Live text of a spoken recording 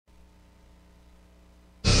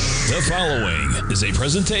The following is a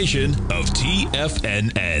presentation of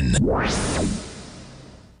TFNN.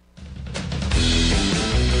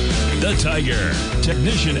 The Tiger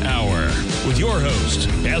Technician Hour with your host,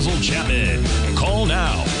 Basil Chapman. Call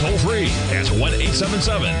now, toll free at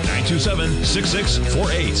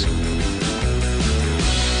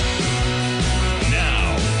 1-877-927-6648.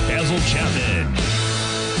 Now, Basil Chapman.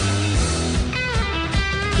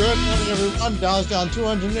 Good morning, everyone. Dow's down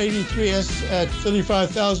 283 at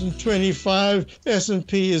 35,025.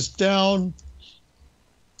 S&P is down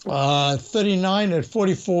 39 at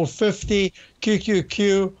 44.50.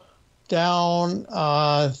 QQQ down 3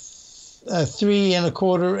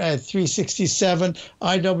 1/4 at 367.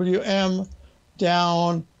 IWM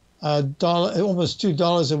down almost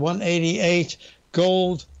 $2 at 188.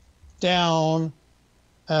 Gold down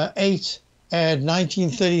 8 at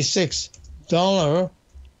 1936. Dollar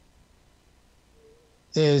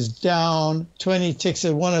is down 20 ticks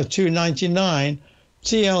at 102.99.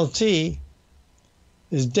 TLT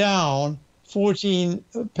is down 14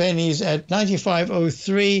 pennies at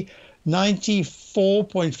 95.03.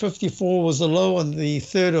 94.54 was the low on the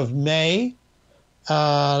 3rd of May.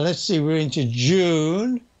 Let's see, we're into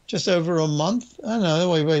June, just over a month. Oh, no,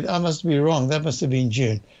 wait, I must be wrong. That must have been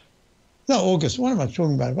June. No, August. What am I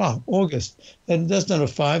talking about? Wow, August. That's not a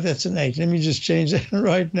 5, that's an 8. Let me just change that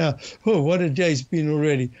right now. Oh, what a day it's been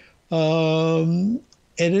already.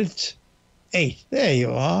 Edit 8. There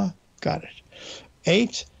you are. Got it.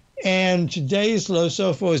 8. And today's low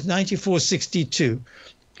so far is 94.62.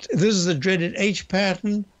 This is the dreaded H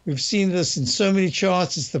pattern. We've seen this in so many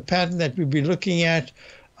charts. It's the pattern that we'll be looking at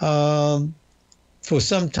for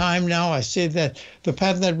some time now. I said that the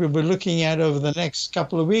pattern that we'll be looking at over the next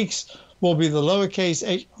couple of weeks will be the lowercase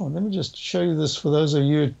h. Oh, let me just show you this for those of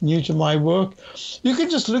you new to my work. You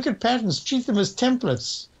can just look at patterns, treat them as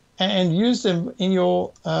templates, and use them in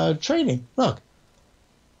your trading. Look,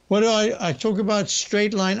 what do I talk about?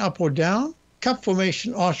 Straight line up or down, cup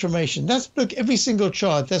formation, arch formation. Look, every single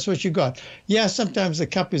chart, that's what you got. Yeah, sometimes the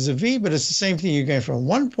cup is a V, but it's the same thing. You're going from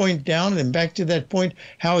one point down and back to that point.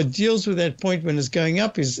 How it deals with that point when it's going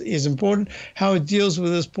up is important. How it deals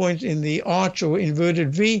with this point in the arch or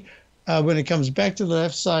inverted V when it comes back to the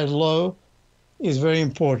left side low is very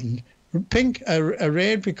important. Pink, a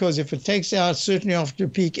red, because if it takes out, certainly after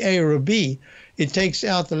peak A or a B, it takes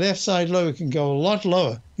out the left side low. It can go a lot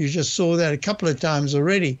lower. You just saw that a couple of times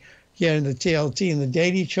already here in the TLT in the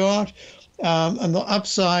daily chart. On the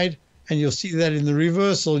upside, and you'll see that in the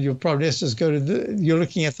reversal, you'll probably just go to you're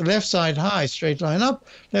looking at the left side high, straight line up,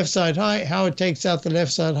 left side high. How it takes out the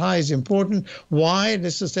left side high is important. Why?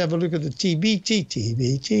 Let's just have a look at the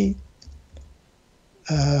TBT.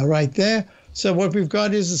 Right there. So what we've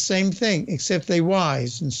got is the same thing, except they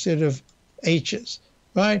Y's instead of H's,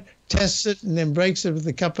 right? Tests it and then breaks it with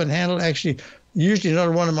the cup and handle. Actually, usually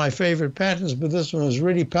not one of my favorite patterns, but this one was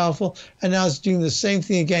really powerful. And now it's doing the same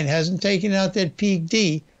thing again. Hasn't taken out that peak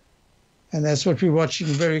D, and that's what we're watching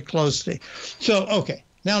very closely. So, okay,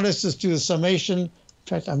 now let's just do the summation. In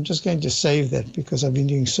fact, I'm just going to save that because I've been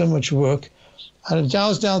doing so much work. And the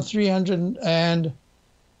Dow's down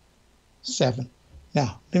 307.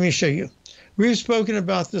 Now, let me show you. We've spoken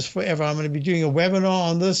about this forever. I'm going to be doing a webinar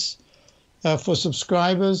on this for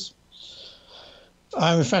subscribers.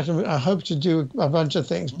 In fact, I hope to do a bunch of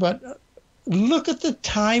things. But look at the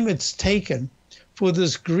time it's taken for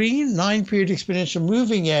this green 9-period exponential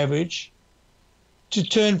moving average to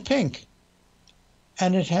turn pink.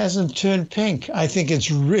 And it hasn't turned pink. I think it's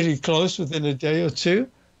really close within a day or two.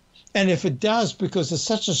 And if it does, because it's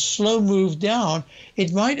such a slow move down,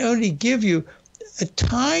 it might only give you a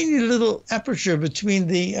tiny little aperture between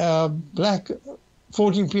the black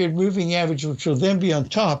 14-period moving average, which will then be on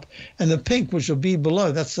top, and the pink, which will be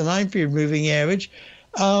below. That's the 9-period moving average.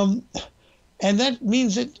 And that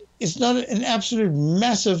means that it's not an absolute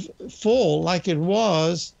massive fall like it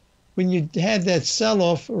was when you had that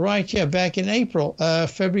sell-off right here back in April,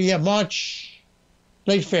 March,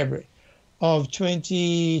 late February of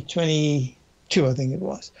 2022, I think it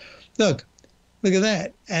was. Look at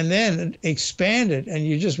that. And then it expanded, and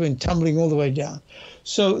you just went tumbling all the way down.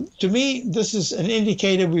 So to me, this is an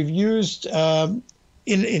indicator we've used in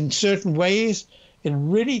certain ways. It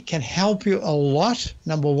really can help you a lot,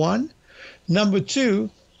 number one. Number two,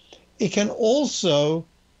 it can also,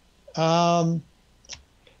 I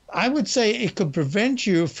would say it could prevent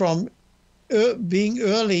you from being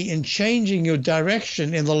early in changing your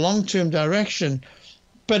direction in the long-term direction,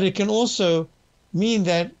 but it can also mean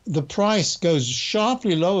that the price goes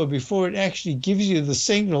sharply lower before it actually gives you the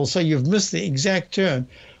signal, so you've missed the exact turn.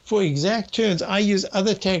 For exact turns, I use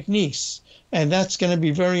other techniques And that's going to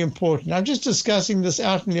be very important. I'm just discussing this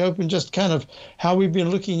out in the open, just kind of how we've been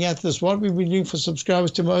looking at this, what we've been doing for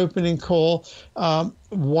subscribers to my opening call,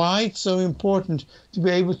 why it's so important to be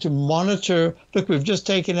able to monitor. Look, we've just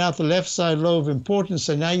taken out the left side low of importance,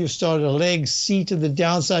 so now you've started a leg C to the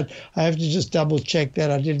downside. I have to just double check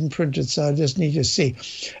that. I didn't print it, so I just need to see.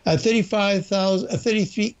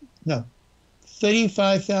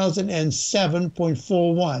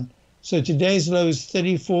 35,007.41. So today's low is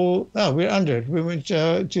 34. Oh, we're under it. We went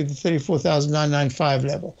to the 34,995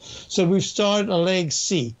 level. So we've started a leg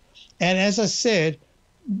C. And as I said,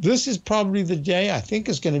 this is probably the day, I think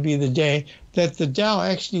it's going to be the day, that the Dow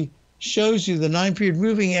actually shows you the 9-period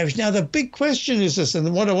moving average. Now, the big question is this,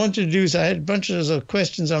 and what I wanted to do is I had bunches of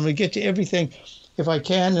questions. I'm going to get to everything if I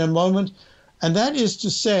can in a moment. And that is to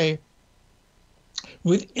say,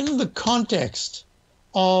 within the context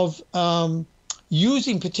of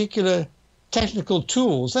using particular technical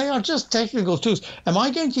tools. They are just technical tools. Am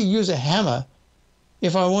I going to use a hammer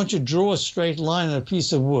if I want to draw a straight line on a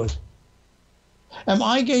piece of wood? Am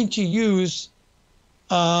I going to use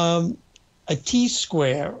a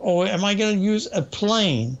T-square, or am I going to use a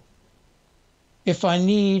plane if I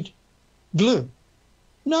need glue?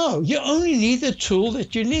 No, you only need the tool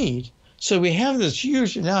that you need. So we have this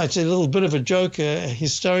huge, now it's a little bit of a joke,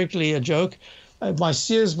 historically a joke, my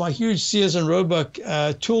huge Sears and Roebuck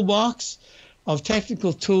toolbox of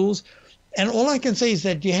technical tools. And all I can say is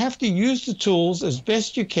that you have to use the tools as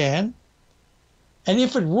best you can. And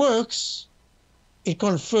if it works, it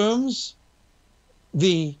confirms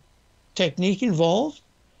the technique involved.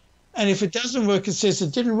 And if it doesn't work, it says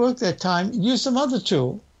it didn't work that time, use some other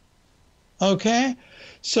tool. Okay?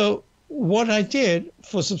 So what I did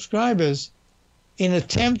for subscribers in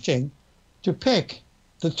attempting to pick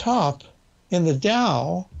the top in the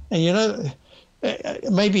Dow, and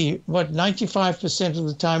maybe 95% of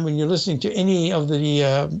the time when you're listening to any of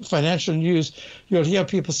the financial news, you'll hear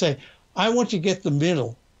people say, I want to get the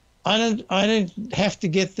middle. I don't have to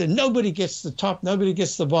get nobody gets the top, nobody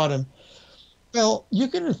gets the bottom. Well, you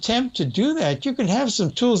can attempt to do that. You can have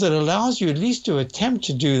some tools that allows you at least to attempt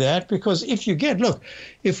to do that, because if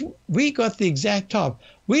we got the exact top,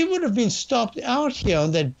 we would have been stopped out here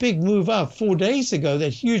on that big move up 4 days ago,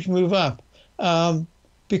 that huge move up.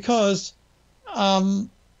 Because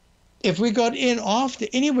if we got in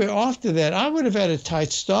anywhere after that, I would have had a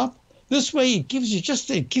tight stop. This way, it gives you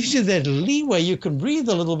that leeway. You can breathe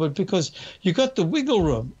a little bit because you got the wiggle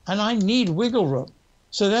room, and I need wiggle room.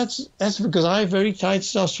 So that's because I have very tight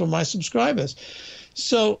stops for my subscribers.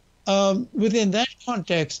 So within that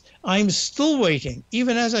context, I'm still waiting.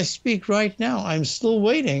 Even as I speak right now, I'm still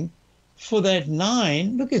waiting for that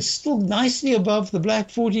 9. Look, it's still nicely above the black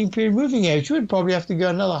 14-period moving average. You would probably have to go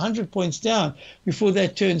another 100 points down before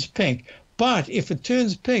that turns pink. But if it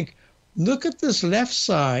turns pink, look at this left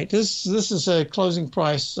side. This is a closing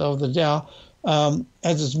price of the Dow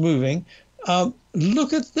as it's moving.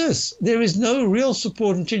 Look at this. There is no real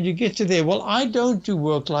support until you get to there. Well, I don't do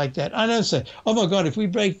work like that. I don't say, oh my God, if we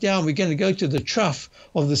break down, we're going to go to the trough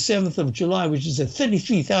of the 7th of July, which is at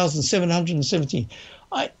 33,717.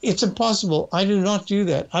 It's impossible. I do not do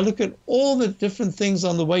that. I look at all the different things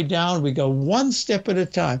on the way down. We go one step at a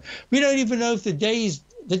time. We don't even know if the day is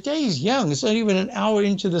young. It's not even an hour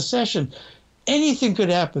into the session. Anything could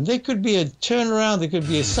happen. There could be a turnaround. There could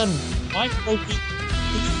be a sudden micro.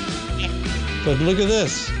 But look at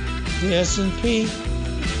this. The S&P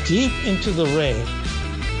deep into the red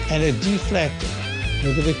and it deflected.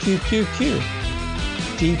 Look at the QQQ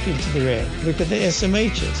deep into the red. Look at the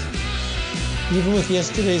SMHs. Even with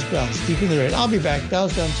yesterday's bounce, deep in the red. I'll be back.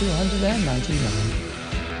 Dow's down 299.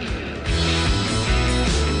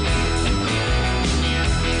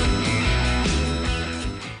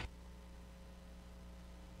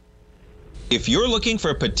 If you're looking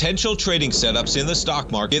for potential trading setups in the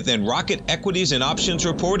stock market, then Rocket Equities and Options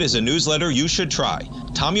Report is a newsletter you should try.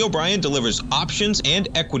 Tommy O'Brien delivers options and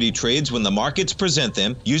equity trades when the markets present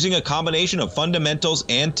them, using a combination of fundamentals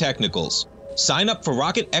and technicals. Sign up for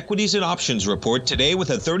Rocket Equities and Options Report today with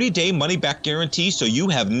a 30-day money-back guarantee, so you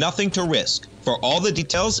have nothing to risk. For all the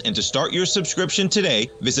details and to start your subscription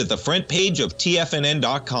today, visit the front page of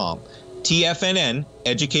TFNN.com. TFNN,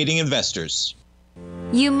 educating investors.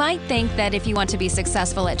 You might think that if you want to be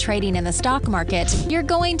successful at trading in the stock market, you're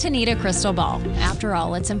going to need a crystal ball. After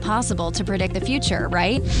all, it's impossible to predict the future,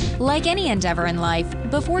 right? Like any endeavor in life,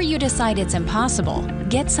 before you decide it's impossible,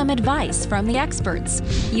 get some advice from the experts.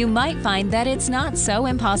 You might find that it's not so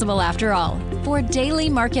impossible after all. For daily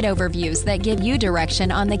market overviews that give you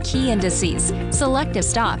direction on the key indices, selective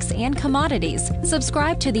stocks, and commodities,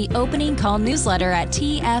 subscribe to the Opening Call newsletter at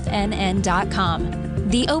TFNN.com.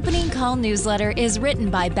 The Opening Call newsletter is written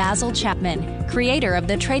by Basil Chapman, creator of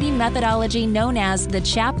the trading methodology known as the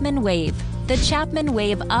Chapman Wave. The Chapman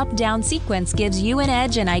Wave up-down sequence gives you an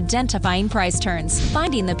edge in identifying price turns,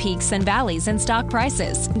 finding the peaks and valleys in stock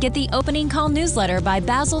prices. Get the Opening Call newsletter by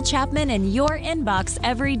Basil Chapman in your inbox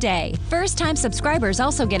every day. First-time subscribers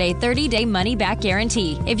also get a 30-day money-back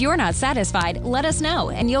guarantee. If you're not satisfied, let us know,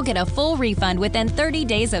 and you'll get a full refund within 30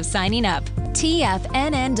 days of signing up.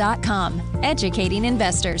 TFNN.com, educating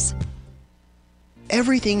investors.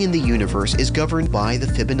 Everything in the universe is governed by the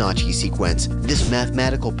Fibonacci sequence. This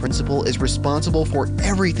mathematical principle is responsible for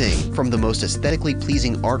everything from the most aesthetically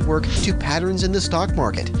pleasing artwork to patterns in the stock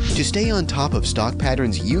market. To stay on top of stock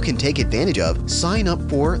patterns you can take advantage of, sign up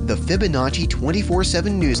for the Fibonacci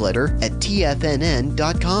 24/7 newsletter at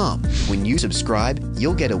TFNN.com. When you subscribe,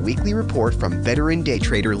 you'll get a weekly report from veteran day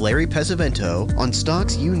trader Larry Pesavento on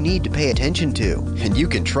stocks you need to pay attention to. And you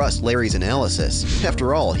can trust Larry's analysis.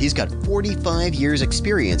 After all, he's got 45 years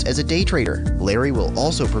experience as a day trader. Larry will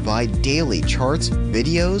also provide daily charts,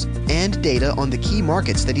 videos, and data on the key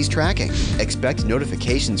markets that he's tracking. Expect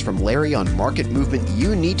notifications from Larry on market movement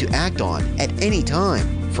you need to act on at any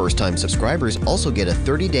time. First-time subscribers also get a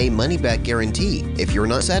 30-day money-back guarantee. If you're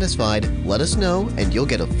not satisfied, let us know and you'll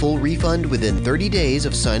get a full refund within 30 days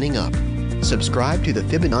of signing up. Subscribe to the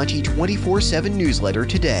Fibonacci 24/7 newsletter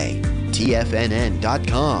today.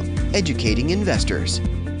 TFNN.com, educating investors.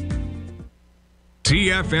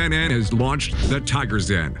 TFNN has launched the Tiger's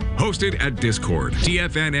Den, hosted at Discord.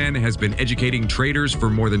 TFNN has been educating traders for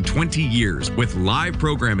more than 20 years with live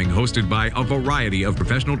programming hosted by a variety of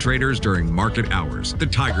professional traders during market hours. The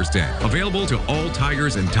Tiger's Den, available to all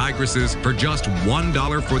tigers and tigresses for just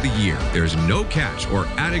 $1 for the year. There's no catch or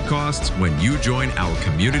added costs when you join our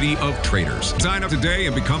community of traders. Sign up today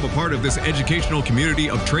and become a part of this educational community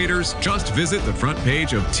of traders. Just visit the front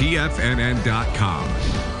page of TFNN.com.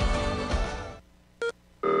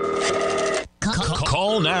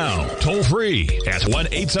 Call now, toll free at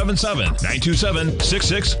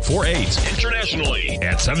 1-877-927-6648. Internationally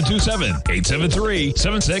at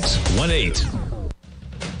 727-873-7618.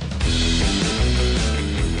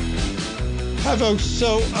 Hi, folks.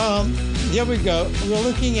 So here we go. We're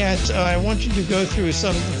looking at, I want you to go through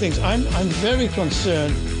some of the things. I'm very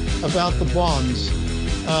concerned about the bonds.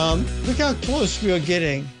 Look how close we are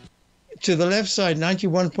getting to the left side,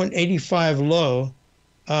 91.85 low.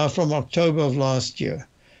 From October of last year.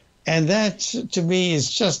 And that, to me, is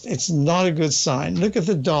just, it's not a good sign. Look at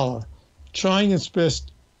the dollar, trying its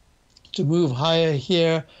best to move higher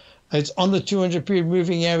here. It's on the 200-period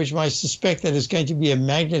moving average. I suspect that it's going to be a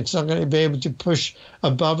magnet. It's not going to be able to push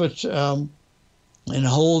above it and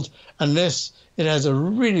hold unless it has a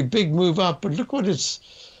really big move up. But look what it's,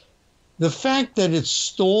 the fact that it's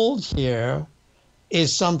stalled here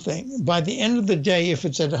is something. By the end of the day, if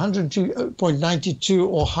it's at 102.92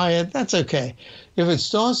 or higher, that's okay. If it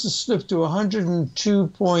starts to slip to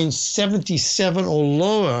 102.77 or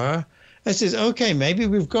lower, that says, okay, maybe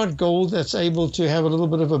we've got gold that's able to have a little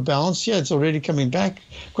bit of a bounce here. It's already coming back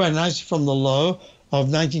quite nicely from the low of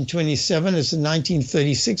 1927. It's in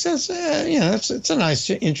 1936. That's, it's a nice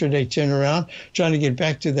intraday turnaround, trying to get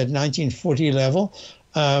back to that 1940 level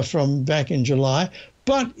from back in July.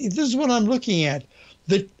 But this is what I'm looking at.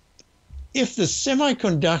 That if the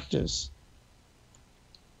semiconductors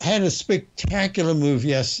had a spectacular move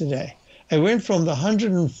yesterday, it went from the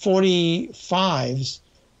 145s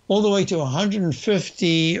all the way to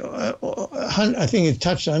 150, I think it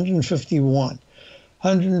touched 151,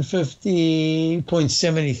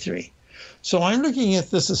 150.73. So I'm looking at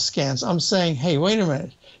this askance. I'm saying, hey, wait a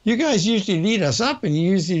minute. You guys usually lead us up and you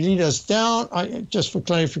usually lead us down. Just for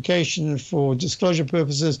clarification and for disclosure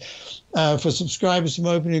purposes, for subscribers from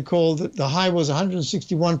opening call, the high was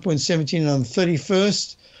 161.17 on the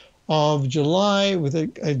 31st of July with a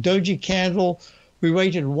doji candle. We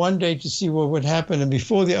waited one day to see what would happen. And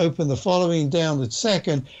before they opened the following day on the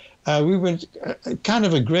 2nd, we went kind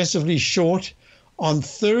of aggressively short on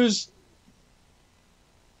Thursday.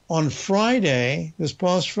 On Friday, this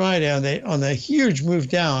past Friday, on the huge move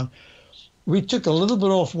down, we took a little bit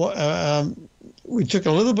off.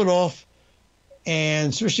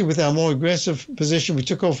 And especially with our more aggressive position, we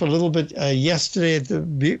took off a little bit yesterday at the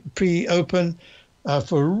pre-open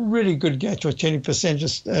for a really good get to a 20%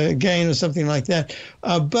 just gain or something like that,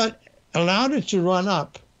 but allowed it to run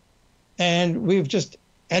up, and we've just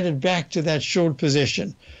added back to that short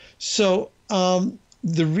position. So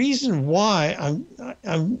the reason why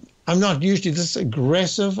I'm not usually this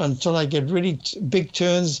aggressive until I get really big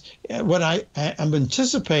turns. What I'm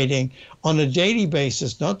anticipating on a daily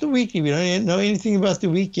basis, not the weekly. We don't know anything about the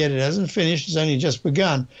week yet. It hasn't finished. It's only just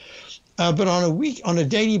begun. But on a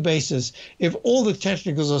daily basis, if all the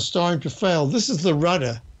technicals are starting to fail, this is the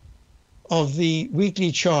rudder of the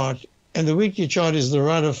weekly chart, and the weekly chart is the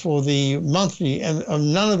rudder for the monthly, and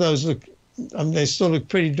none of those look, they still look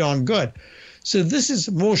pretty darn good. So this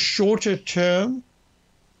is more shorter term,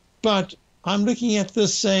 but I'm looking at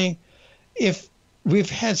this saying, if we've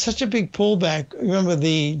had such a big pullback, remember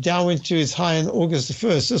the Dow went to its high on August the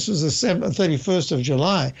 1st, this was the 31st of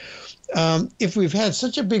July. If we've had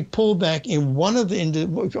such a big pullback in one of the,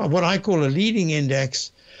 what I call a leading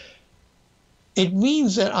index, it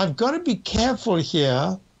means that I've got to be careful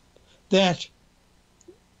here that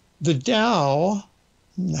the Dow,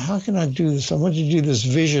 how can I do this? I want to do this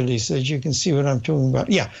visually so that you can see what I'm talking about.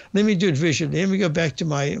 Yeah, let me do it visually. Let me go back to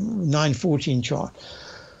my 914 chart.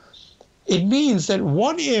 It means that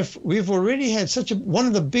what if we've already had one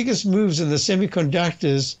of the biggest moves in the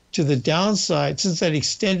semiconductors to the downside since that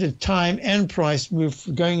extended time and price move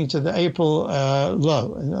going into the April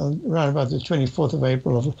low, around about the 24th of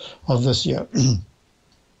April of this year.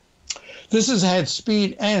 This has had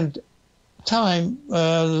speed and time,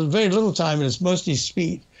 very little time, and it's mostly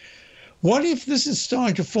speed. What if this is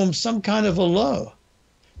starting to form some kind of a low?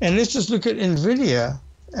 And let's just look at NVIDIA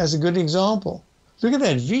as a good example. Look at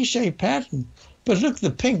that V-shaped pattern. But look,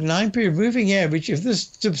 the pink 9-period moving average, if this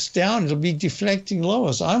dips down, it'll be deflecting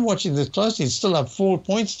lower. So I'm watching this closely. It's still up 4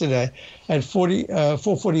 points today at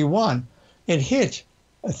 441. It hit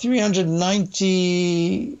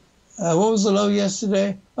 390, what was the low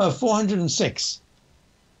yesterday? 406.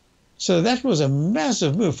 So that was a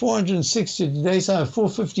massive move, 406 to today's high of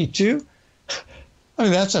 452. I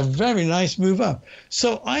mean, that's a very nice move up.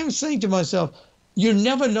 So I'm saying to myself, you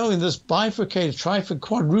never know in this bifurcated,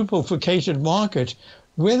 quadruplicated market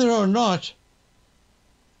whether or not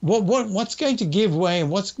what's going to give way and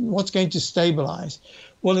what's going to stabilize.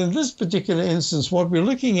 Well, in this particular instance, what we're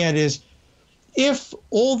looking at is if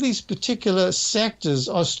all these particular sectors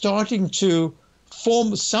are starting to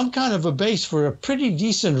form some kind of a base for a pretty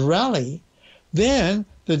decent rally, then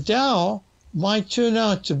the Dow might turn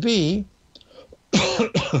out to be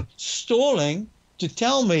stalling to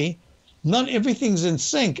tell me not everything's in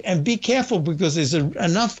sync, and be careful because there's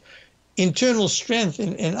enough internal strength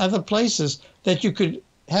in other places that you could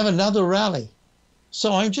have another rally.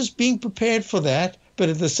 So I'm just being prepared for that, but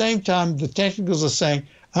at the same time, the technicals are saying,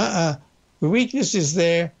 the weakness is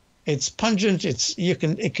there. It's pungent.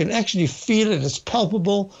 It can actually feel it. It's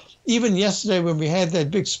palpable. Even yesterday when we had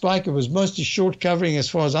that big spike, it was mostly short covering as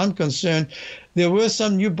far as I'm concerned. There were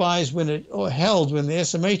some new buys when the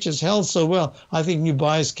SMHs held so well. I think new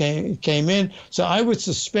buys came in. So I would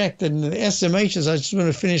suspect that in the SMHs, I just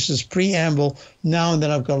want to finish this preamble now, and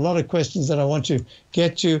then I've got a lot of questions that I want to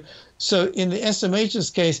get to. So in the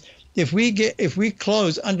SMHs case, if we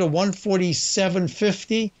close under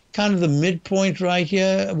 147.50, kind of the midpoint right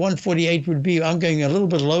here, 148 would be, I'm going a little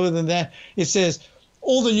bit lower than that. It says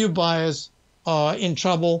all the new buyers are in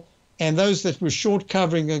trouble, and those that were short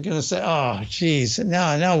covering are going to say, oh, geez,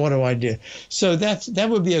 now what do I do? So that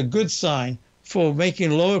would be a good sign for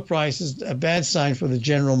making lower prices, a bad sign for the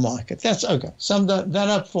general market. That's okay. Sum that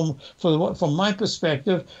up from my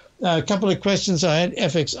perspective. A couple of questions I had.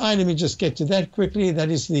 FXI, let me just get to that quickly. That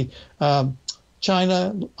is the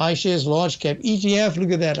China iShares large cap ETF.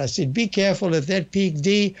 Look at that. I said, be careful if that peak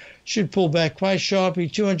D should pull back quite sharply.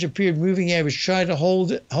 200-period moving average, try to hold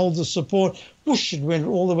the support. Whoosh, it went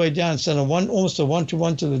all the way down. So almost a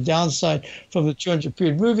 1-to-1 to the downside from the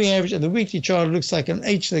 200-period moving average. And the weekly chart looks like an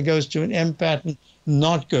H that goes to an M pattern.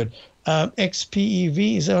 Not good.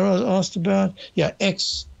 XPEV, is that what I was asked about? Yeah,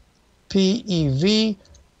 XPEV.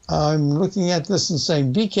 I'm looking at this and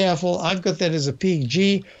saying, be careful. I've got that as a peak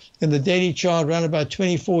G. In the daily chart, around about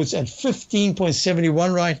 24, it's at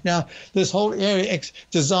 15.71 right now. This whole area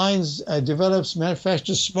designs, develops,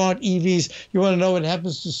 manufactures smart EVs. You want to know what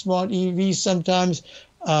happens to smart EVs sometimes?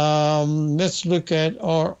 Let's look at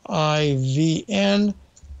RIVN.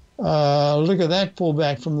 Look at that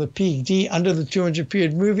pullback from the peak D under the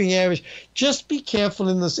 200-period moving average. Just be careful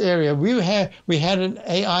in this area. We had an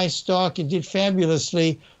AI stock. It did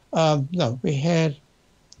fabulously. No, we had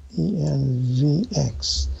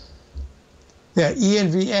ENVX. Yeah,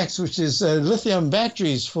 ENVX, which is lithium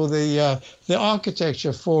batteries for the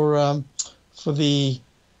architecture for the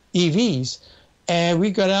EVs, and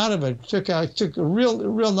we got out of it. Took a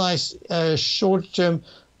real nice short-term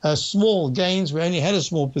small gains. We only had a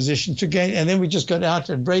small position to gain, and then we just got out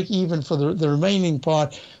at break even for the remaining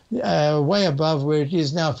part, way above where it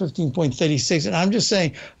is now, 15.36. And I'm just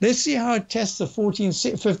saying, let's see how it tests the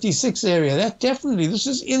 1456 area. This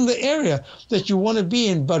is in the area that you want to be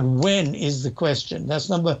in, but when is the question? That's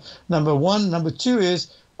number one. Number two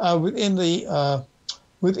is, within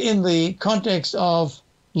the context of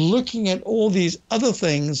looking at all these other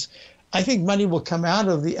things, I think money will come out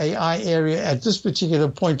of the AI area at this particular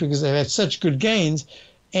point because they've had such good gains,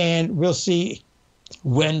 and we'll see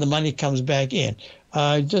when the money comes back in.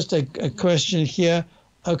 Just a question here.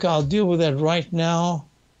 Okay, I'll deal with that right now.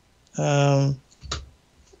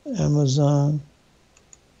 Amazon.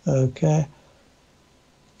 Okay.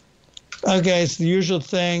 Okay, it's the usual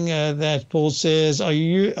thing that Paul says. Are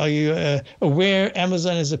you aware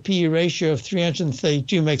Amazon has a PE ratio of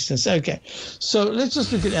 332? Makes sense. Okay, so let's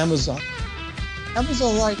just look at Amazon.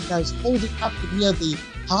 Amazon right now is holding up near the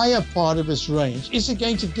higher part of its range. Is it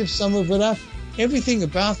going to give some of it up? Everything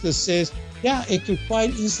about this says, yeah, it could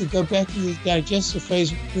quite easily go back to the digestive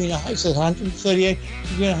phase between 138,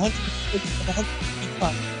 between 150 and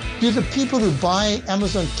 155. Do the people who buy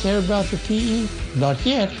Amazon care about the PE? Not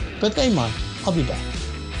yet, but they might. I'll be back.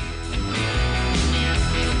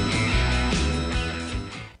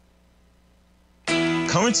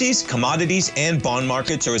 Currencies, commodities, and bond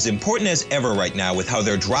markets are as important as ever right now with how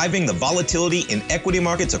they're driving the volatility in equity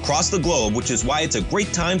markets across the globe, which is why it's a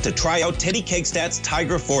great time to try out Teddy Kegstat's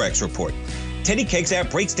Tiger Forex Report. Teddy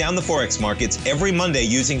Kegstat breaks down the Forex markets every Monday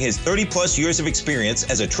using his 30-plus years of experience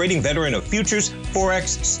as a trading veteran of futures,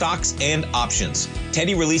 Forex, stocks, and options.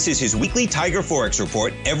 Teddy releases his weekly Tiger Forex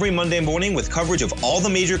Report every Monday morning with coverage of all the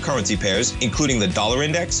major currency pairs, including the dollar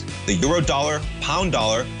index, the euro dollar, pound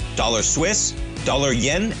dollar, dollar Swiss, dollar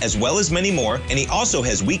yen, as well as many more, and he also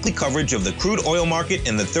has weekly coverage of the crude oil market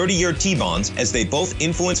and the 30-year T-bonds, as they both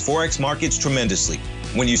influence Forex markets tremendously.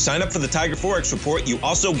 When you sign up for the Tiger Forex Report, you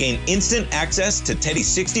also gain instant access to Teddy's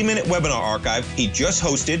 60-minute webinar archive he just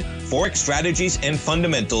hosted, Forex Strategies and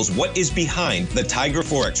Fundamentals, What is Behind the Tiger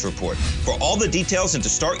Forex Report. For all the details and to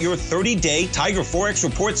start your 30-day Tiger Forex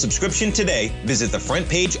Report subscription today, visit the front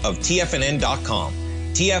page of TFNN.com.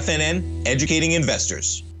 TFNN, educating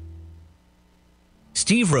investors.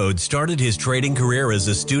 Steve Rhodes started his trading career as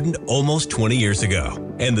a student almost 20 years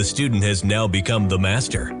ago, and the student has now become the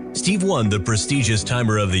master. Steve won the prestigious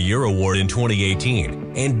Timer of the Year award in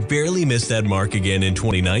 2018 and barely missed that mark again in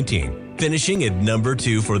 2019, finishing at number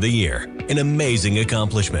 2 for the year. An amazing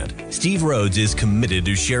accomplishment. Steve Rhodes is committed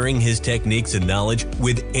to sharing his techniques and knowledge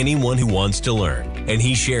with anyone who wants to learn, and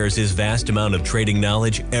he shares his vast amount of trading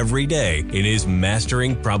knowledge every day in his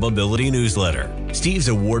Mastering Probability newsletter. Steve's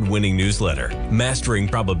award-winning newsletter, Mastering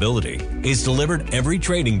Probability, is delivered every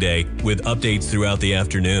trading day with updates throughout the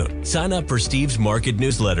afternoon. Sign up for Steve's market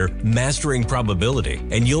newsletter, Mastering Probability,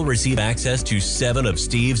 and you'll receive access to 7 of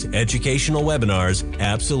Steve's educational webinars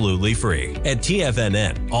absolutely free. At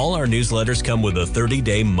TFNN, all our newsletters come with a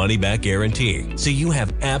 30-day money-back guarantee, so you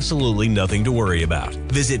have absolutely nothing to worry about.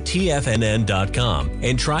 Visit TFNN.com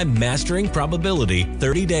and try Mastering Probability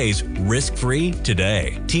 30 days risk-free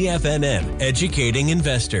today. TFNN, educating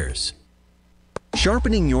investors.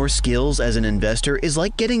 Sharpening your skills as an investor is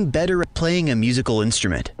like getting better at playing a musical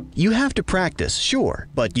instrument. You have to practice, sure,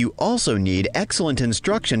 but you also need excellent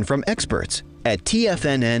instruction from experts. At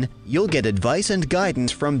TFNN, you'll get advice and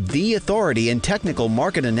guidance from the authority in technical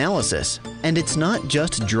market analysis. And it's not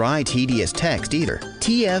just dry, tedious text either.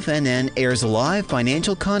 TFNN airs live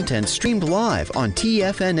financial content streamed live on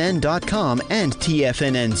TFNN.com and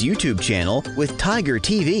TFNN's YouTube channel with Tiger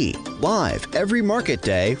TV, live every market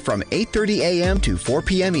day from 8:30 a.m. to 4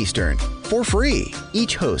 p.m. Eastern. For free.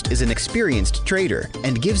 Each host is an experienced trader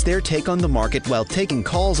and gives their take on the market while taking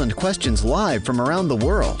calls and questions live from around the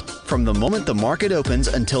world. From the moment the market opens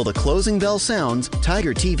until the closing bell sounds,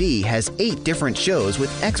 Tiger TV has 8 different shows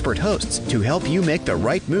with expert hosts to help you make the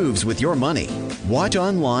right moves with your money. Watch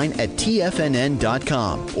online at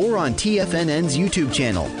TFNN.com or on TFNN's YouTube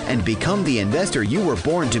channel and become the investor you were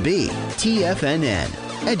born to be. TFNN,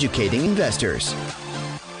 educating investors.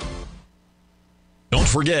 Don't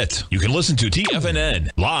forget, you can listen to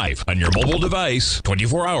TFNN live on your mobile device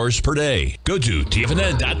 24 hours per day. Go to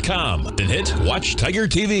TFNN.com, then hit Watch Tiger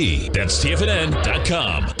TV. That's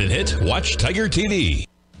TFNN.com, then hit Watch Tiger TV.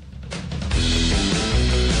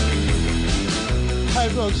 Hi,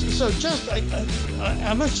 folks. So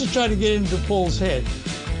I must just try to get into Paul's head.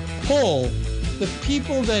 Paul, the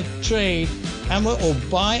people that trade or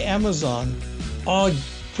buy Amazon are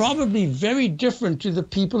probably very different to the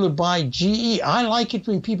people who buy GE. I like it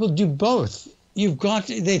when people do both.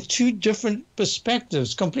 They're 2 different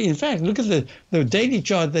perspectives. Completely. In fact, look at the daily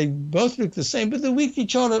chart. They both look the same, but the weekly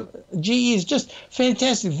chart of GE is just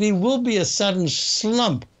fantastic. There will be a sudden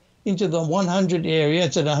slump into the 100 area.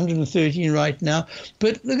 It's at 113 right now.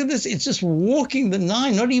 But look at this. It's just walking the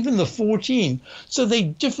 9, not even the 14. So they're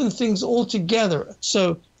different things altogether.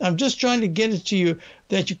 So I'm just trying to get it to you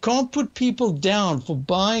that you can't put people down for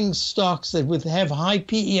buying stocks that would have high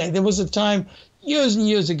PE. There was a time years and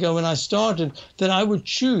years ago when I started that I would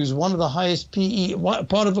choose one of the highest PE,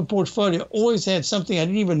 part of a portfolio, always had something, I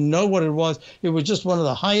didn't even know what it was. It was just one of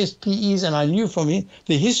the highest PEs, and I knew from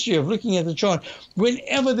the history of looking at the chart,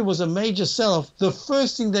 whenever there was a major sell-off, the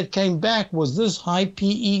first thing that came back was this high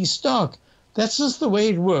PE stock. That's just the way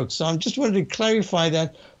it works. So I just wanted to clarify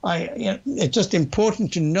that. It's just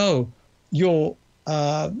important to know your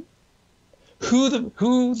who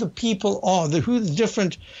the people are, who the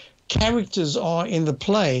different characters are in the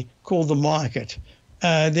play called the market.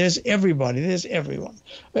 There's everybody. There's everyone.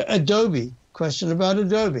 Adobe. Question about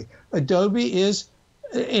Adobe. Adobe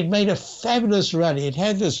it made a fabulous rally. It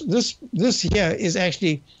had this here is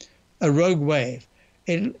actually a rogue wave.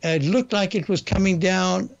 It looked like it was coming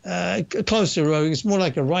down close to rogue. It's more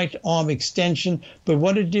like a right arm extension. But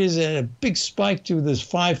what it is, a big spike to this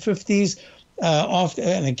 550s after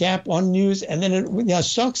and a gap on news, and then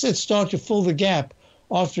stocks that start to fill the gap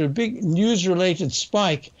after a big news-related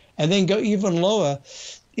spike and then go even lower,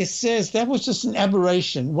 it says that was just an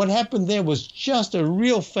aberration. What happened there was just a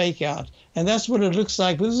real fake out, and that's what it looks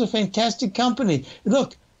like. This is a fantastic company.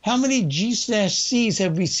 Look, how many G/Cs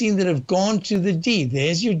have we seen that have gone to the D?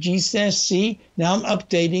 There's your G/C. Now I'm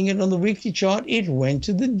updating it on the weekly chart. It went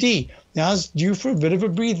to the D. Now it's due for a bit of a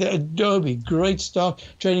breather. Adobe, great stock,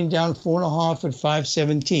 trading down 4.5 at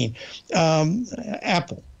 517.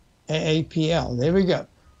 Apple. APL. There we go.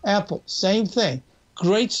 Apple, same thing.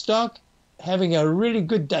 Great stock, having a really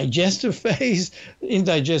good digestive phase,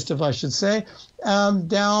 indigestive, I should say. Down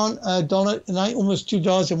 $1.09, almost $2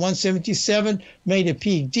 at 177. Made a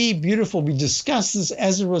peak D. Beautiful. We discussed this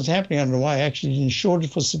as it was happening. I don't know why I actually didn't short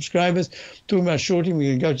it for subscribers. Talking about shorting,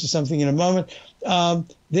 we're going to go to something in a moment.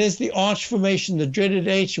 There's the arch formation, the dreaded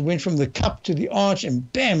H. It went from the cup to the arch,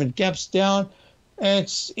 and bam, it gaps down.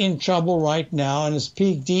 It's in trouble right now, and it's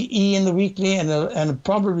peak DE in the weekly and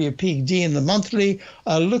probably a peak D in the monthly.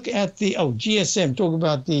 Look at the GSM. Talk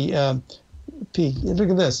about the peak.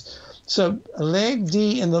 Look at this. So leg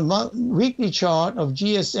D in the weekly chart of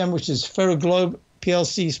GSM, which is Ferroglobe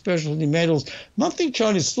PLC Specialty Metals. Monthly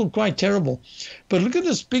chart is still quite terrible, but look at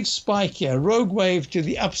this big spike here, rogue wave to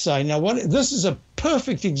the upside. Now, this is a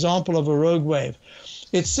perfect example of a rogue wave.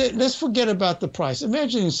 Let's forget about the price.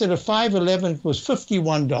 Imagine instead of $5.11, it was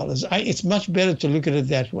 $51. It's much better to look at it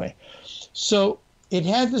that way. So it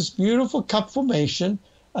had this beautiful cup formation.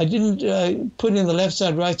 I didn't put in the left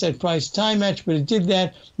side, right side price time match, but it did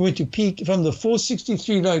that. Went to peak from the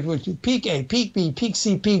 463 low. It went to peak A, peak B, peak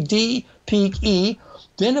C, peak D, peak E.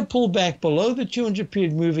 Then a pullback below the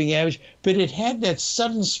 200-period moving average, but it had that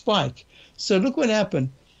sudden spike. So look what happened.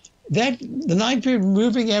 The 9-period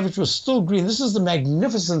moving average was still green. This is the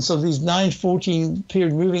magnificence of these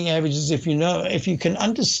 9-14-period moving averages. If you can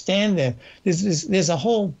understand them, there's a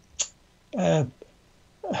whole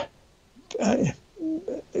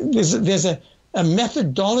there's a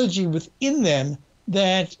methodology within them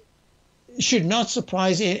that should not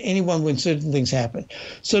surprise anyone when certain things happen.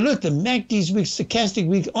 So look, the MACD's weak, stochastic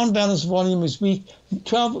weak, on balance volume is weak.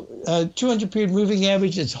 200-period moving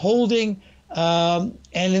average, it's holding. And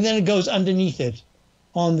then it goes underneath it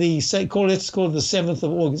on let's call it the 7th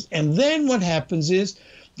of August. And then what happens is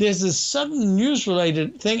there's this sudden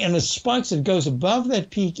news-related thing, and it spikes. It goes above that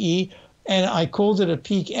peak E, and I called it a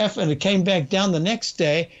peak F, and it came back down the next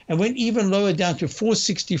day and went even lower down to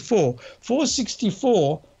 464.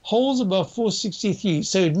 464 holds above 463.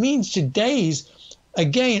 So it means today's,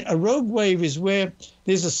 again, a rogue wave is where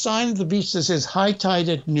there's a sign at the beach that says high tide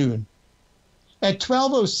at noon. At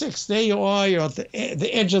 12:06, there you are. You're at the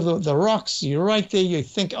edge of the rocks. You're right there. You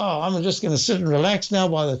think, oh, I'm just going to sit and relax now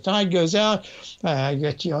while the tide goes out.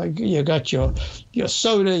 You got your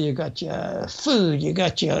soda. You got your food. You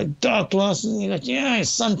got your dark glasses. You got your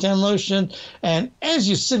suntan lotion. And as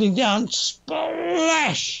you're sitting down,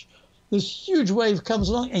 splash! This huge wave comes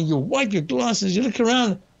along, and you wipe your glasses. You look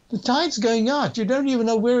around. The tide's going out. You don't even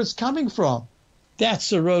know where it's coming from.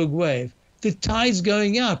 That's a rogue wave. The tide's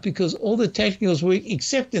going out because all the technicals were,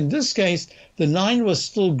 except in this case, the 9 was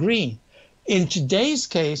still green. In today's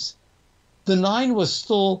case, the 9 was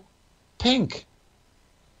still pink.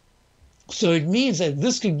 So it means that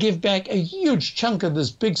this could give back a huge chunk of this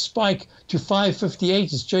big spike to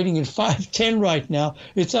 558. It's trading at 510 right now.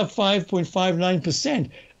 It's up 5.59%.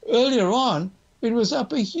 Earlier on, it was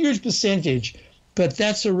up a huge percentage, but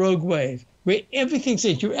that's a rogue wave. where everything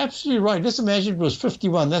said, you're absolutely right. Let's imagine it was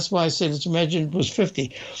 51. That's why I said let's imagine it was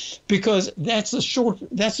 50, because that's a short.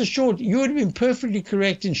 You would have been perfectly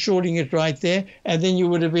correct in shorting it right there, and then you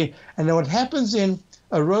would have been. And then what happens in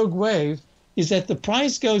a rogue wave is that the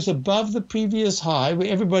price goes above the previous high,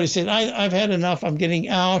 where everybody said, I've had enough, I'm getting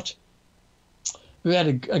out. We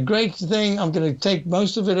had a great thing, I'm going to take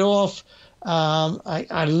most of it off.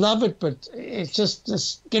 I love it, but it's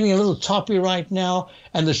just getting a little toppy right now.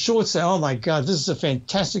 And the shorts say, oh my God, this is a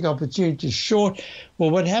fantastic opportunity to short. Well,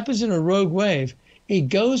 what happens in a rogue wave, it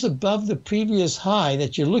goes above the previous high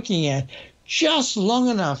that you're looking at just long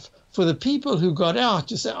enough for the people who got out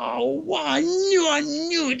to say, oh, wow, I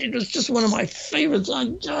knew it. It was just one of my favorites. I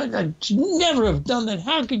never have done that.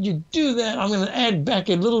 How could you do that? I'm going to add back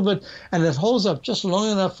a little bit. And it holds up just long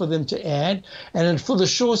enough for them to add. And then for the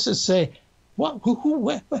shorts that say, what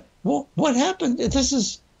happened? This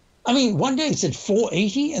is, I mean, one day it's at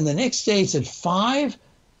 480 and the next day it's at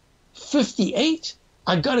 558.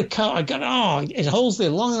 It holds there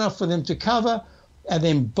long enough for them to cover. And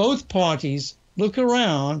then both parties look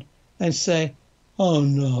around and say, oh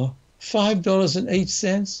no,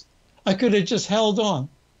 $5.08. I could have just held on.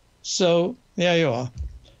 So there you are.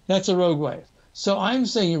 That's a rogue wave. So I'm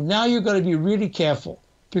saying now you've got to be really careful,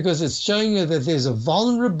 because it's showing you that there's a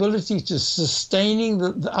vulnerability to sustaining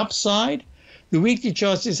the upside. The weekly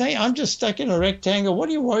chart says, hey, I'm just stuck in a rectangle. What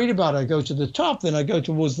are you worried about? I go to the top, then I go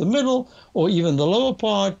towards the middle or even the lower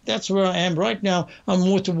part. That's where I am right now. I'm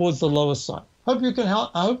more towards the lower side. Hope you can help.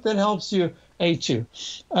 I hope that helps you, A2.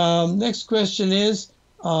 Next question is,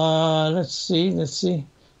 let's see.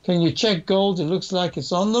 Can you check gold? It looks like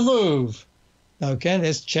it's on the move. Okay,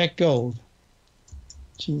 let's check gold.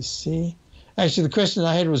 GC. Actually, the question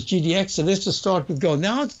I had was GDX, so let's just start with gold.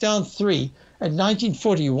 Now it's down 3 at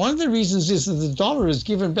 1940. One of the reasons is that the dollar is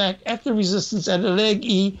given back at the resistance at a leg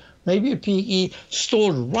E, maybe a peak E,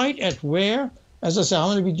 stored right at where? As I say, I'm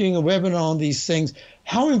going to be doing a webinar on these things.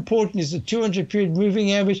 How important is the 200-period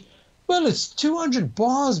moving average? Well, it's 200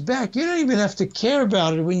 bars back. You don't even have to care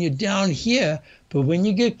about it when you're down here. But when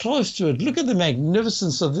you get close to it, look at the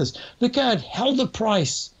magnificence of this. Look how it held the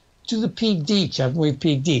price to the peak D, Chapman wave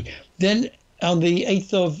peak D. Then on the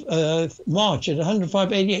 8th of March at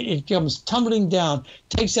 105.88, it comes tumbling down,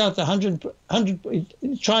 takes out the 100,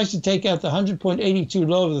 it tries to take out the 100.82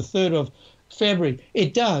 low of the 3rd of February.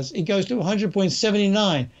 It does. It goes to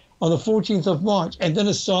 100.79 on the 14th of March, and then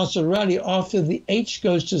it starts a rally after the H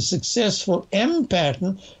goes to a successful M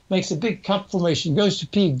pattern, makes a big cup formation, goes to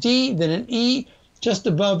peak D, then an E, just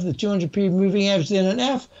above the 200-period moving average, then an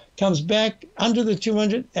F, comes back under the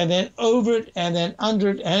 200, and then over it, and then under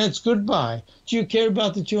it, and it's goodbye. Do you care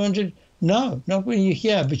about the 200? No, not when you're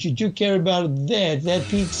here, but you do care about it there, that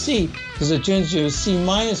peak C, because it turns to a C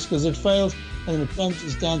minus because it fails, and then it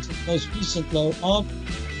plunges down to the most recent low of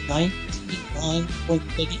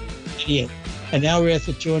 99.38. And now we're at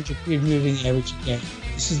the 200-period moving average again.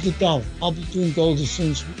 This is the dollar. I'll be doing gold as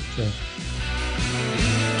soon as we can.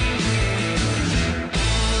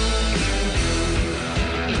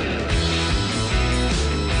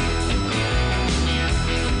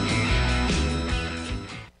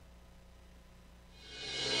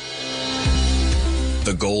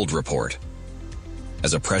 The Gold Report.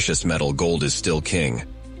 As a precious metal, gold is still king.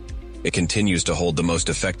 It continues to hold the most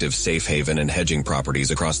effective safe haven and hedging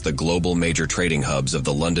properties across the global major trading hubs of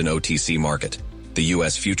the London OTC market, the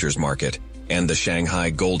U.S. futures market, and the Shanghai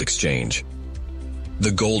Gold Exchange.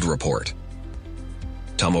 The Gold Report.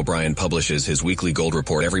 Tom O'Brien publishes his weekly gold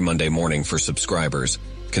report every Monday morning for subscribers,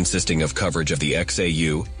 consisting of coverage of the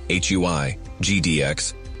XAU, HUI,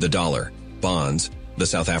 GDX, the dollar, bonds, the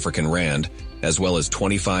South African rand, as well as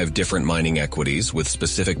 25 different mining equities with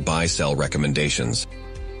specific buy-sell recommendations.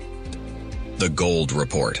 The Gold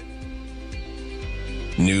Report.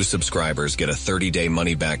 New subscribers get a 30-day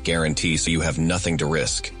money-back guarantee, so you have nothing to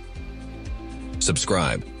risk.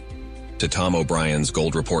 Subscribe to Tom O'Brien's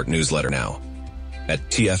Gold Report newsletter now at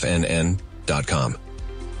TFNN.com.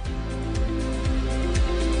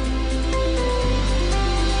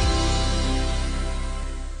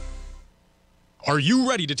 Are you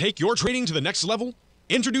ready to take your trading to the next level?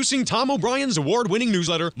 Introducing Tom O'Brien's award-winning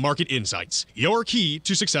newsletter, Market Insights, your key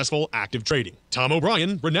to successful active trading. Tom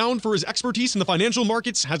O'Brien, renowned for his expertise in the financial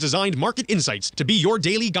markets, has designed Market Insights to be your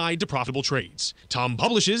daily guide to profitable trades. Tom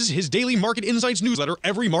publishes his daily Market Insights newsletter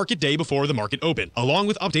every market day before the market open, along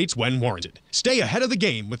with updates when warranted. Stay ahead of the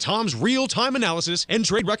game with Tom's real-time analysis and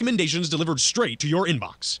trade recommendations delivered straight to your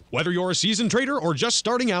inbox. Whether you're a seasoned trader or just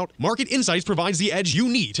starting out, Market Insights provides the edge you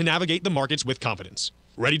need to navigate the markets with confidence.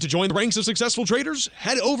 Ready to join the ranks of successful traders?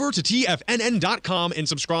 Head over to TFNN.com and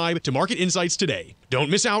subscribe to Market Insights today.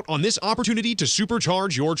 Don't miss out on this opportunity to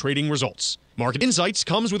supercharge your trading results. Market Insights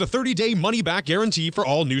comes with a 30-day money-back guarantee for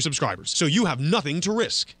all new subscribers, so you have nothing to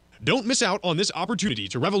risk. Don't miss out on this opportunity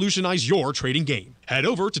to revolutionize your trading game. Head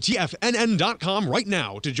over to TFNN.com right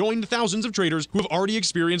now to join the thousands of traders who have already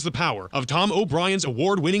experienced the power of Tom O'Brien's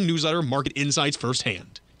award-winning newsletter, Market Insights,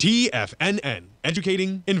 firsthand. TFNN,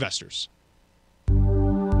 educating investors.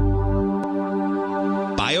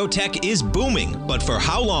 Biotech is booming, but for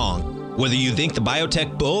how long? Whether you think the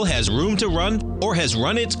biotech bull has room to run or has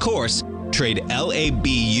run its course, trade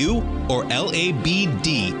LABU or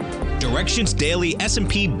LABD. Direction's daily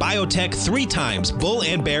S&P Biotech 3 times bull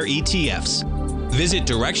and bear ETFs. Visit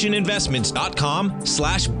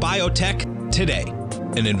directioninvestments.com/biotech today.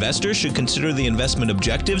 An investor should consider the investment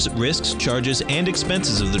objectives, risks, charges, and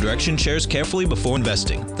expenses of the Direction shares carefully before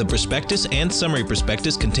investing. The prospectus and summary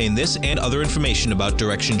prospectus contain this and other information about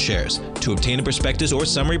Direction shares. To obtain a prospectus or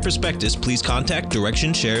summary prospectus, please contact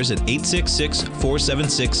Direction shares at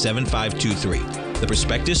 866-476-7523. The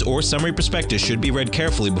prospectus or summary prospectus should be read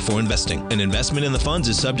carefully before investing. An investment in the funds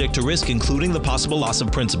is subject to risk, including the possible loss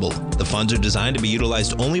of principal. The funds are designed to be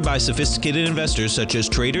utilized only by sophisticated investors such as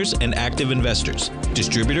traders and active investors.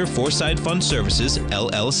 Distributor Foreside Fund Services,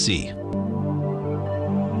 LLC.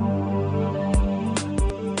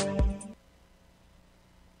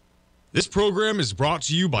 This program is brought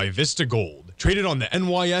to you by Vista Gold, traded on the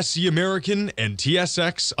NYSE American and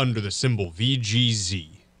TSX under the symbol VGZ.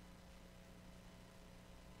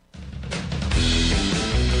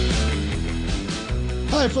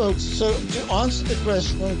 Hi, folks. So to answer the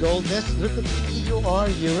question on gold, let's look at the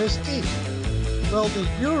EUR/USD. Well, the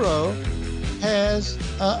euro has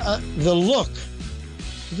the look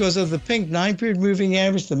because of the pink 9-period moving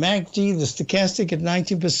average, the MACD, the stochastic at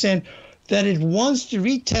 19%, that it wants to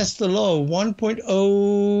retest the low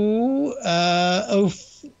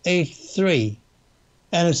 1.083,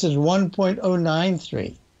 and it's at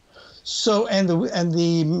 1.093. So, and the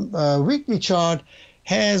weekly chart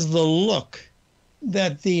has the look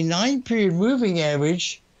that the 9-period moving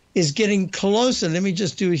average is getting closer. Let me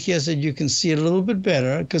just do it here so you can see it a little bit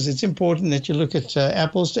better, because it's important that you look at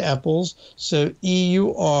apples to apples. So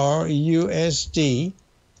EUR/USD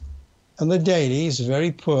on the daily is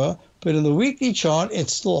very poor, but in the weekly chart,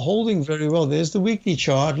 it's still holding very well. There's the weekly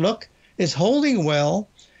chart. Look, it's holding well.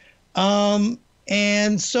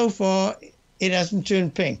 And so far, it hasn't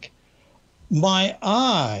turned pink. My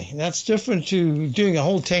eye, that's different to doing a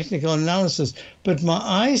whole technical analysis, but my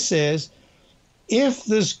eye says if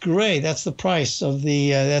this gray, that's the price of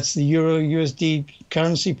that's the euro-USD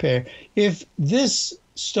currency pair, if this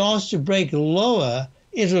starts to break lower,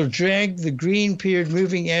 it'll drag the green period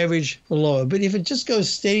moving average lower. But if it just goes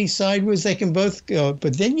steady sideways, they can both go.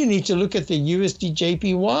 But then you need to look at the USD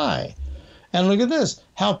JPY. And look at this,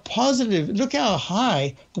 how positive, look how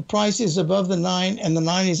high the price is above the 9 and the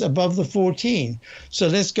 9 is above the 14. So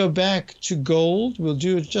let's go back to gold. We'll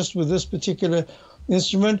do it just with this particular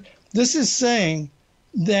instrument. This is saying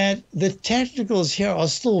that the technicals here are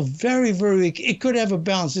still very, very weak. It could have a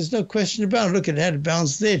bounce. There's no question about it. Look, it had a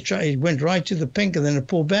bounce there. It went right to the pink and then it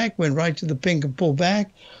pulled back, went right to the pink and pulled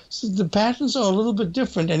back. So the patterns are a little bit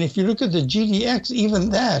different. And if you look at the GDX, even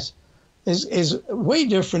that is way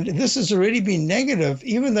different. This has already been negative,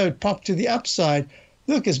 even though it popped to the upside.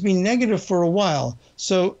 Look, it's been negative for a while.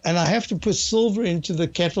 So, and I have to put silver into the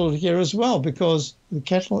kettle here as well, because the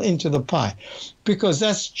kettle into the pie, because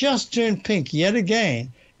that's just turned pink yet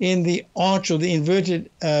again in the arch or the inverted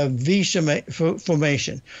V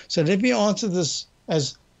formation. So let me answer this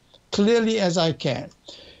as clearly as I can.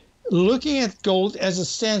 Looking at gold as it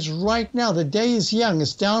stands right now, the day is young.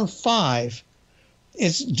 It's down 5.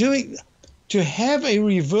 It's doing to have a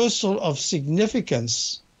reversal of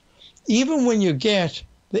significance. Even when you get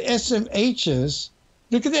the SMHs,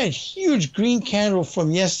 look at that huge green candle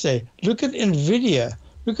from yesterday. Look at NVIDIA.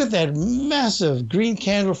 Look at that massive green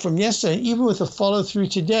candle from yesterday, even with the follow through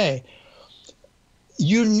today.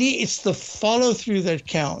 It's the follow through that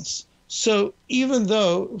counts. So even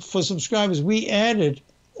though for subscribers we added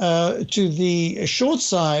to the short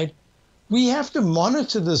side, we have to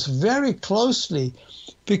monitor this very closely,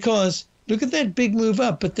 because look at that big move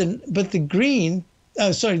up, but the green, the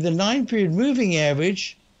 9-period moving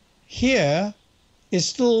average here is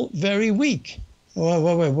still very weak. Wait,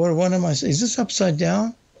 what am I saying? Is this upside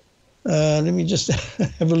down? Let me just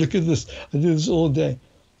have a look at this. I do this all day.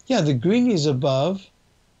 Yeah, the green is above.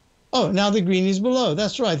 Oh, now the green is below.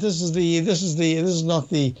 That's right. This is not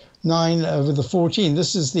the 9 over the 14.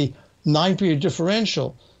 This is the 9-period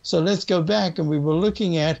differential. So let's go back, and we were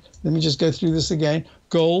looking at, let me just go through this again,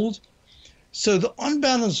 gold. So the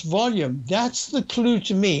unbalanced volume, that's the clue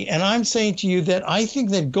to me. And I'm saying to you that I think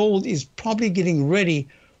that gold is probably getting ready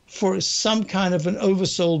for some kind of an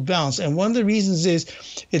oversold bounce. And one of the reasons is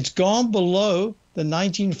it's gone below the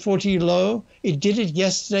 1940 low. It did it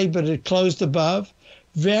yesterday, but it closed above.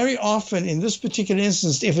 Very often in this particular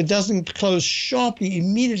instance, if it doesn't close sharply,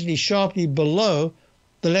 immediately sharply below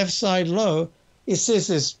the left side low, it says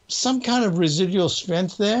there's some kind of residual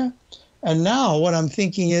strength there. And now what I'm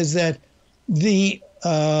thinking is that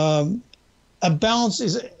a bounce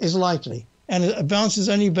is likely. And a bounce is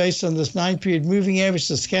only based on this 9-period moving average.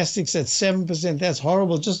 The stochastics at 7%. That's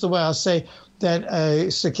horrible. Just the way I say that a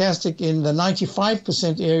stochastic in the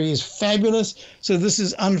 95% area is fabulous. So this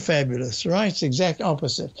is unfabulous, right? It's the exact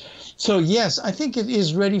opposite. So yes, I think it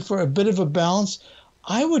is ready for a bit of a bounce.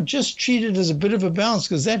 I would just treat it as a bit of a bounce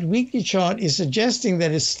because that weekly chart is suggesting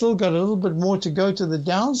that it's still got a little bit more to go to the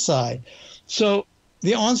downside. So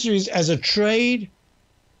the answer is, as a trade,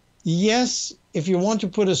 yes. If you want to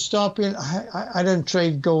put a stop in, I don't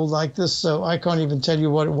trade gold like this, so I can't even tell you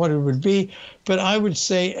what it would be. But I would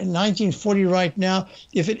say 1940 right now,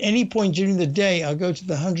 if at any point during the day I'll go to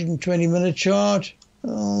the 120-minute chart.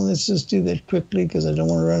 Oh, let's just do that quickly because I don't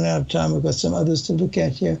want to run out of time. I've got some others to look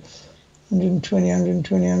at here. 120,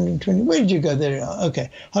 120, 120. Where did you go? There you are. Okay,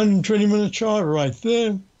 120-minute chart right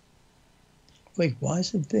there. Wait, why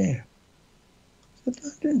is it there? Is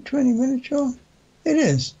it the 120-minute chart? It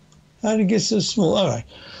is. How did it get so small? All right.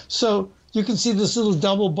 So you can see this little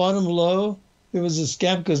double bottom low. There was this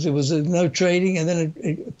gap because there was no trading, and then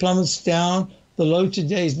it plummets down. The low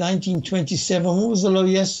today is 1927. What was the low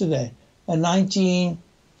yesterday?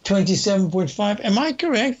 1927.5. Am I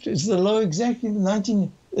correct? Is the low exactly the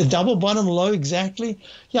double bottom low exactly?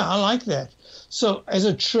 Yeah, I like that. So as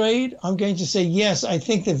a trade, I'm going to say, yes, I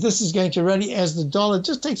think that this is going to rally as the dollar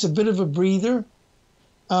just takes a bit of a breather.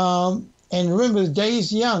 And remember, the day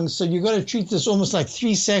is young, so you've got to treat this almost like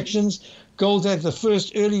 3 sections. Gold had the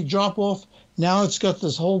first early drop-off. Now it's got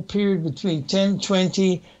this whole period between 10,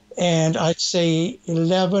 20, and I'd say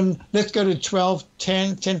 11. Let's go to 12,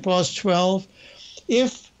 10 past 12.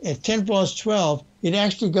 If at 10 past 12, it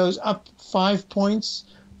actually goes up 5 points,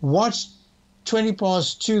 watch 20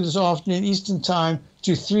 past 2 this afternoon Eastern time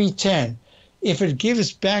to 310. If it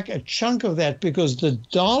gives back a chunk of that because the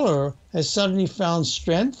dollar has suddenly found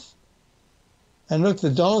strength, and look, the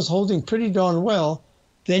dollar's holding pretty darn well,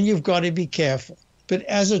 then you've got to be careful. But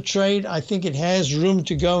as a trade, I think it has room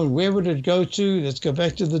to go. And where would it go to? Let's go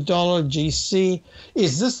back to the dollar, GC.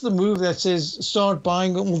 Is this the move that says start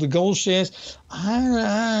buying all the gold shares? I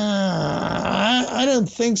don't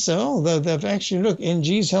think so. Although they've actually, look,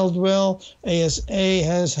 NG's held well. ASA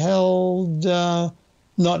has held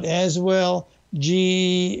not as well.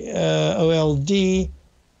 GOLD,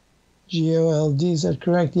 is that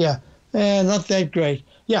correct? Yeah. Not that great.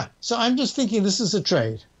 Yeah, so I'm just thinking this is a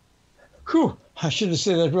trade. Whew, I should have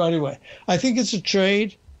said that right away. I think it's a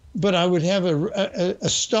trade, but I would have a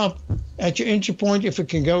stop at your entry point if it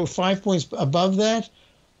can go 5 points above that,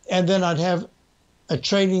 and then I'd have a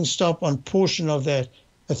trading stop on portion of that,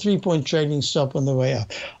 a 3-point trading stop on the way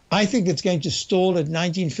up. I think it's going to stall at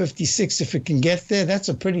 1956 if it can get there. That's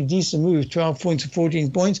a pretty decent move, 12 points or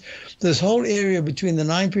 14 points. This whole area between the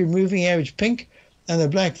 9-period moving average pink and the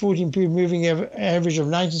black 14-period moving average of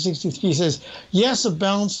 1963 says, yes, a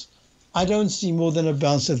bounce. I don't see more than a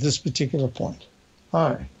bounce at this particular point.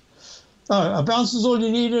 All right. A bounce is all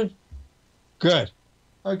you needed? Good.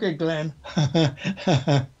 Okay, Glenn.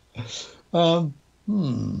 Oh,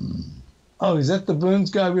 is that the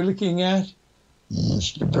Burns guy we're looking at?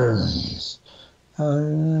 Mr. Burns.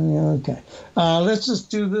 Okay. Let's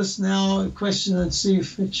just do this now. Question and see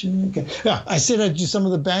if it should. Okay. Yeah, I said I'd do some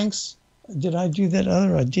of the banks. Did I do that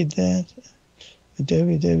other? I did that.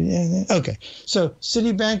 Okay. So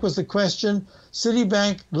Citibank was the question.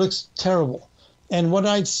 Citibank looks terrible. And what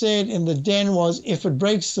I'd said in the den was if it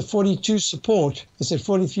breaks the 42 support, it's at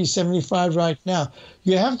 43.75 right now,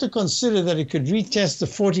 you have to consider that it could retest the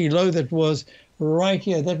 40 low that was right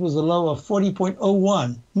here. That was a low of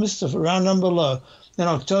 40.01, missed a round number low. In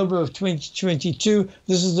October of 2022,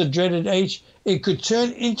 this is the dreaded H. It could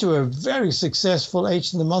turn into a very successful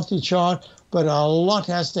H in the monthly chart, but a lot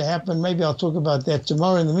has to happen. Maybe I'll talk about that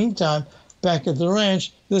tomorrow. In the meantime, back at the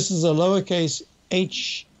ranch, this is a lowercase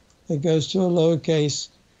h that goes to a lowercase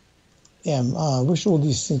m. I wish all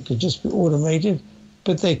these things could just be automated,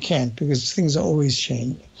 but they can't because things are always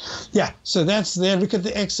changing. Yeah, so that's there. Look at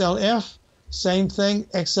the XLF. Same thing.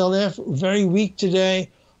 XLF, very weak today.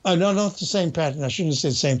 No, not the same pattern. I shouldn't have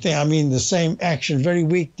said the same thing. I mean the same action. Very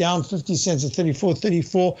weak, down 50 cents at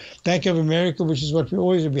 34.34. Bank of America, which is what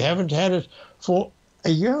we haven't had it for a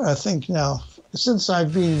year, I think now. Since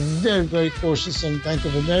I've been very, very cautious in Bank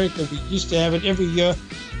of America, we used to have it every year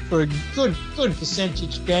for a good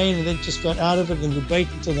percentage gain, and then just got out of it and would wait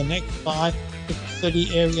until the next buy, the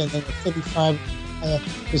 30 area, and then the 35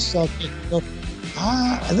 was start getting up.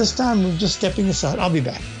 At this time, we're just stepping aside. I'll be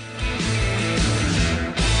back.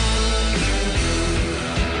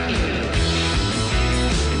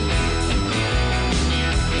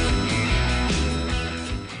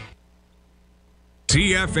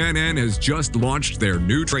 TFNN has just launched their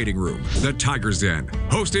new trading room, the Tiger's Den.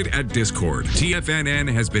 Hosted at Discord, TFNN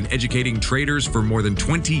has been educating traders for more than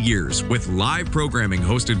 20 years with live programming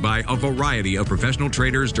hosted by a variety of professional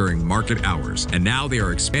traders during market hours. And now they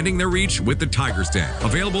are expanding their reach with the Tiger's Den,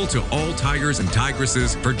 available to all tigers and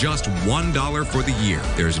tigresses for just $1 for the year.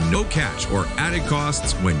 There's no catch or added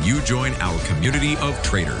costs when you join our community of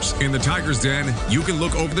traders. In the Tiger's Den, you can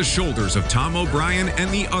look over the shoulders of Tom O'Brien and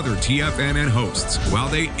the other TFNN hosts while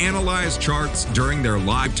they analyze charts during their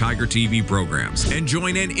live Tiger TV programs, and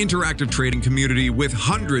join an interactive trading community with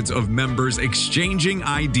hundreds of members exchanging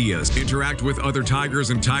ideas. Interact with other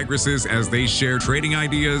tigers and tigresses as they share trading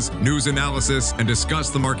ideas, news analysis, and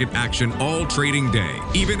discuss the market action all trading day,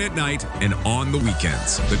 even at night and on the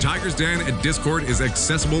weekends. The Tiger's Den at Discord is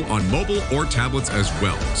accessible on mobile or tablets as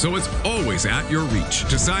well, so it's always at your reach.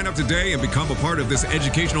 To sign up today and become a part of this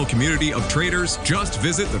educational community of traders, just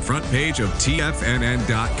visit the front page of TFNN.com.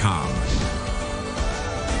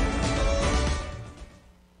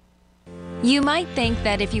 You might think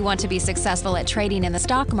that if you want to be successful at trading in the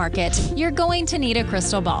stock market, you're going to need a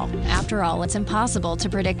crystal ball. After all, it's impossible to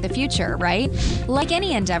predict the future, right? Like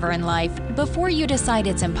any endeavor in life, before you decide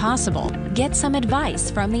it's impossible, get some advice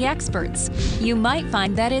from the experts. You might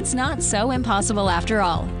find that it's not so impossible after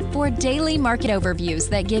all. For daily market overviews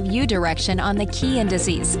that give you direction on the key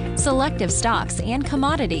indices, selective stocks, and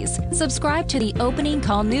commodities, subscribe to the Opening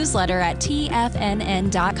Call newsletter at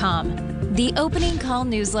TFNN.com. The Opening Call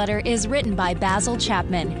newsletter is written by Basil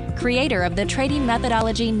Chapman, creator of the trading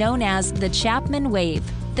methodology known as the Chapman Wave.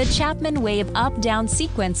 The Chapman Wave up-down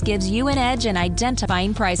sequence gives you an edge in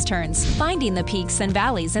identifying price turns, finding the peaks and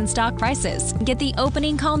valleys in stock prices. Get the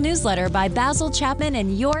Opening Call newsletter by Basil Chapman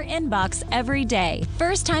in your inbox every day.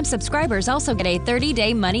 First-time subscribers also get a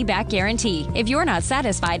 30-day money-back guarantee. If you're not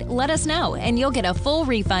satisfied, let us know, and you'll get a full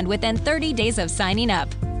refund within 30 days of signing up.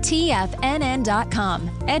 TFNN.com,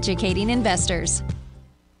 educating investors.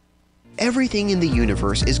 Everything in the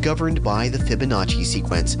universe is governed by the Fibonacci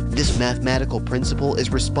sequence. This mathematical principle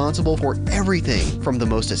is responsible for everything from the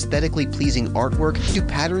most aesthetically pleasing artwork to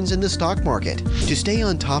patterns in the stock market. To stay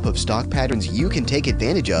on top of stock patterns you can take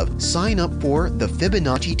advantage of, sign up for the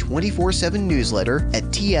Fibonacci 24/7 newsletter at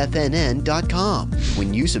TFNN.com.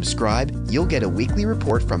 When you subscribe, you'll get a weekly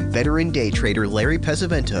report from veteran day trader Larry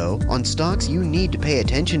Pesavento on stocks you need to pay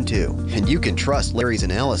attention to. And you can trust Larry's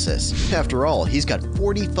analysis. After all, he's got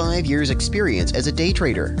 45 years experience as a day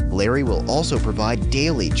trader. Larry will also provide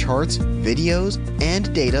daily charts, videos,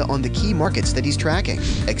 and data on the key markets that he's tracking.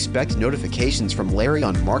 Expect notifications from Larry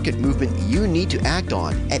on market movement you need to act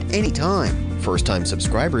on at any time. First-time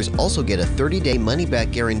subscribers also get a 30-day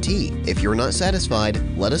money-back guarantee. If you're not satisfied,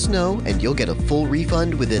 let us know and you'll get a full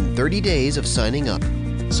refund within 30 days of signing up.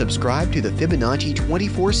 Subscribe to the Fibonacci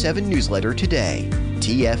 24/7 newsletter today.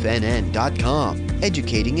 TFNN.com,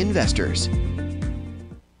 educating investors.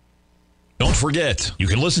 Don't forget, you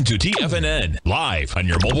can listen to TFNN live on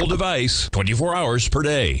your mobile device 24 hours per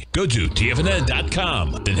day. Go to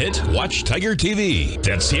TFNN.com, then hit Watch Tiger TV.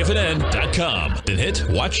 That's TFNN.com, then hit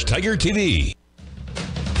Watch Tiger TV.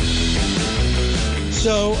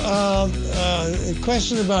 So, a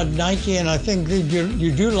question about Nike, and I think that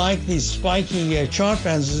you do like these spiky chart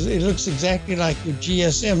bands. It looks exactly like your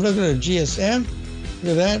GSM. Look at a GSM.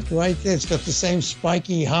 Look at that right there. It's got the same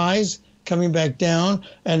spiky highs coming back down,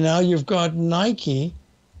 and now you've got Nike,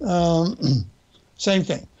 same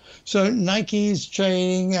thing. So Nike's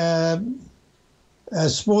trading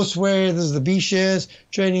sportswear. This is the B shares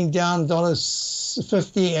trading down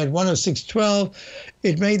 $1.50 at 106.12.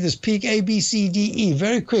 It made this peak A, B, C, D, E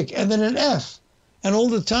very quick, and then an F. And all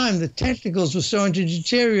the time, the technicals were starting to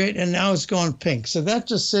deteriorate, and now it's gone pink. So that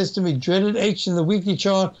just says to me, dreaded H in the weekly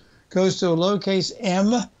chart goes to a lowercase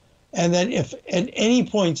m. And then if at any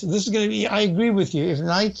point, this is going to be, I agree with you, if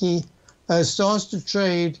Nike starts to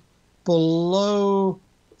trade below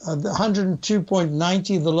the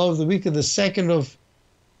 102.90, the low of the week of the 2nd of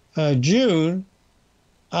June,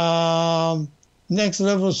 Next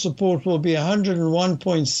level of support will be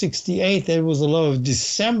 101.68. That was the low of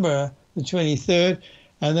December the 23rd.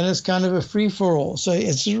 And then it's kind of a free-for-all. So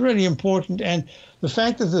it's really important. And the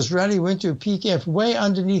fact that this rally went to a peak F way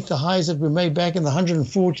underneath the highs that were made back in the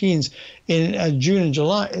 114s in June and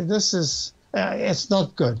July, this is, it's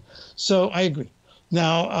not good. So I agree.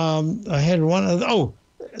 Now, I had one other,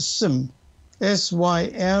 SIM,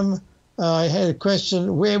 SYM. I had a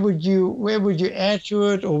question, where would you add to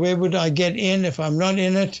it, or where would I get in if I'm not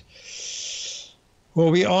in it?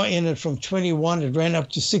 Well, we are in it from 21. It ran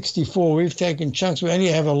up to 64. We've taken chunks. We only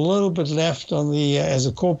have a little bit left on the as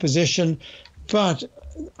a core position, but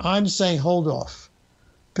I'm saying hold off,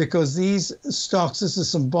 because these stocks, this is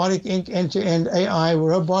symbolic end-to-end AI,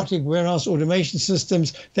 robotic warehouse automation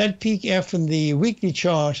systems. That peak F in the weekly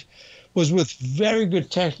chart was with very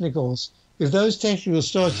good technicals. If those technicals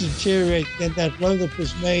start to deteriorate, then that low that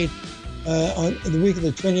was made on the week of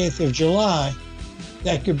the 28th of July,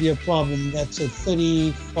 that could be a problem. That's at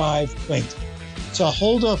 35.20. So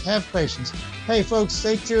hold off, have patience. Hey, folks,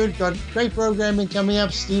 stay tuned. Got great programming coming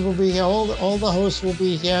up. Steve will be here. All the hosts will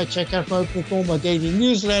be here. Check out my open call, my daily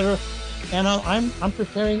newsletter. And I'm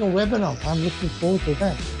preparing a webinar. I'm looking forward to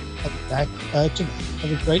that. I'll be back tomorrow.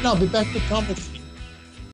 Have a great night. I'll be back with Tom at